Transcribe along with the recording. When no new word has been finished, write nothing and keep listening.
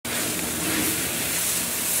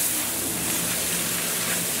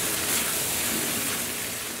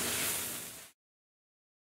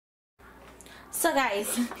So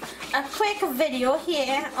guys, a quick video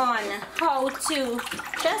here on how to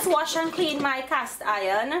just wash and clean my cast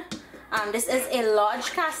iron. This is a large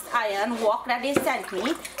cast iron wok that they sent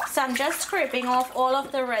me. So I'm just scraping off all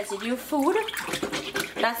of the residue food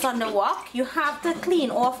that's on the wok. You have to clean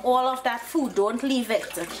off all of that food, don't leave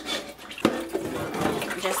it.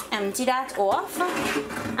 Just empty that off.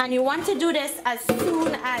 And you want to do this as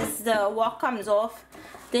soon as the wok comes off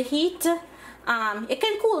the heat. It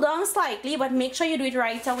can cool down slightly, but make sure you do it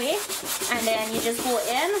right away. And then you just go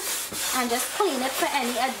in and just clean it for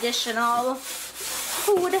any additional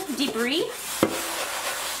food debris.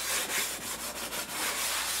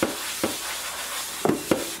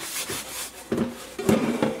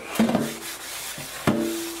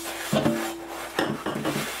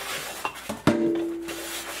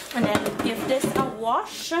 And then give this a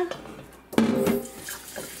wash.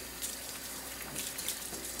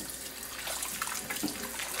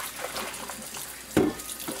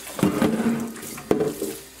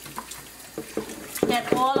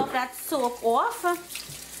 Get all of that soap off.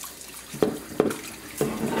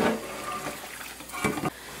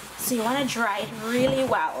 So you want to dry it really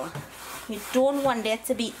well. You don't want there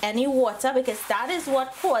to be any water because that is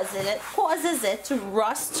what causes it to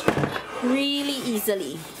rust really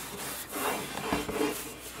easily.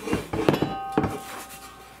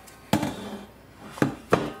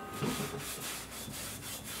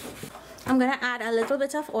 I'm gonna add a little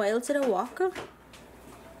bit of oil to the wok.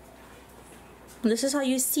 This is how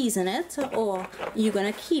you season it, or you're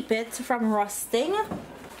gonna keep it from rusting.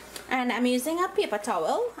 And I'm using a paper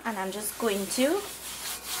towel, and I'm just going to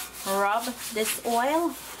rub this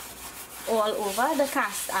oil all over the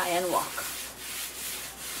cast iron wok.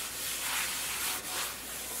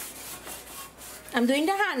 I'm doing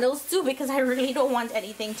the handles too because I really don't want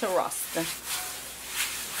anything to rust.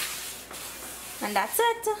 And that's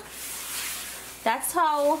it. That's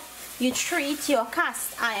how you treat your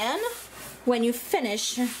cast iron when you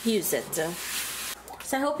finish use it.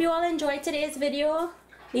 So I hope you all enjoyed today's video.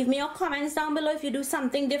 Leave me your comments down below if you do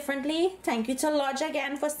something differently. Thank you to Lodge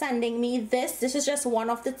again for sending me this. This is just one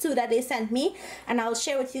of the two that they sent me, and I'll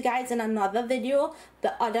share with you guys in another video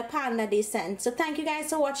the other pan that they sent. So thank you guys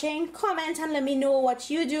for watching. Comment and let me know what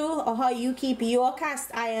you do or how you keep your cast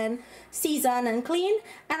iron seasoned and clean,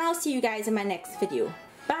 and I'll see you guys in my next video.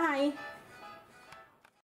 Bye.